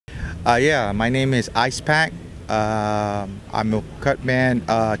Yeah, my name is Icepack. I'm a cutman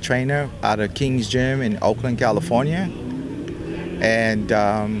trainer out of King's Gym in Oakland, California. And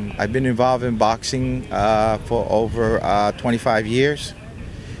I've been involved in boxing for over 25 years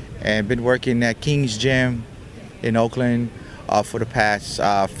and been working at King's Gym in Oakland for the past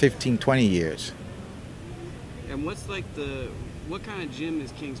 15, 20 years. And what kind of gym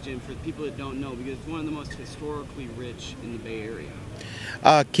is King's Gym for people that don't know? Because it's one of the most historically rich in the Bay Area.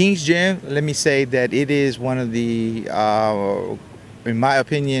 King's Gym, let me say that it is one of the, in my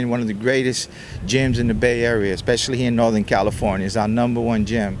opinion, one of the greatest gyms in the Bay Area, especially here in Northern California. It's our #1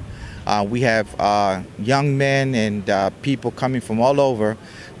 gym. We have young men and people coming from all over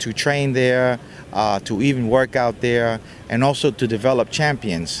to train there, to even work out there, and also to develop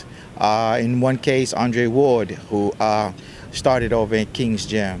champions. In one case, Andre Ward, who started over at King's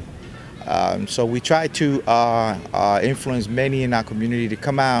Gym. So we try to influence many in our community to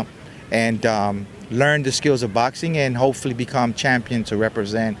come out and learn the skills of boxing and hopefully become champions to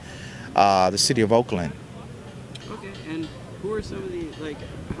represent the city of Oakland. Okay, and who are some of the,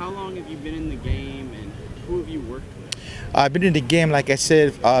 how long have you been in the game and who have you worked with? I've been in the game, like I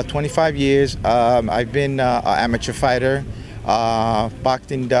said, 25 years. I've been an amateur fighter,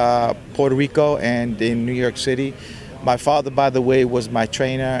 boxed in Puerto Rico and in New York City. My father, by the way, was my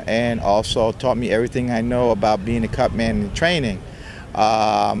trainer and also taught me everything I know about being a cutman and training.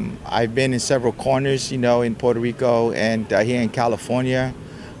 I've been in several corners, in Puerto Rico and here in California.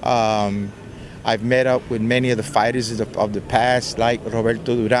 I've met up with many of the fighters of the past, like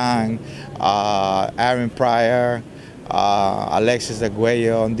Roberto Duran, Aaron Pryor, Alexis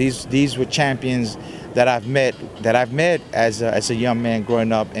Arguello, and these were champions that I've met as a young man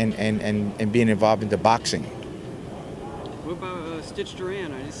growing up and being involved in the boxing. What about Stitch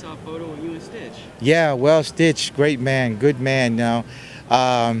Duran? I just saw a photo of you and Stitch. Yeah, well, Stitch, great man, good man.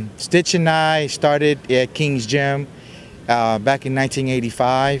 Stitch and I started at King's Gym back in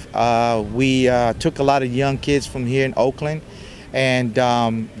 1985. We took a lot of young kids from here in Oakland and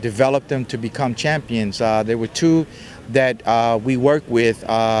developed them to become champions. There were two that we worked with.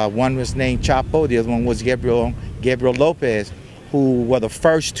 One was named Chapo, the other one was Gabriel Lopez, who were the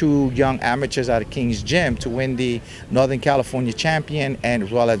first two young amateurs out of King's Gym to win the Northern California champion and as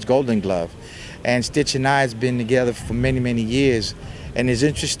well as Golden Glove. And Stitch and I has been together for many, many years. And it's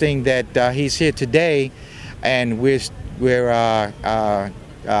interesting that he's here today and we're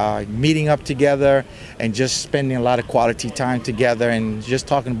meeting up together and just spending a lot of quality time together and just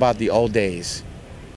talking about the old days.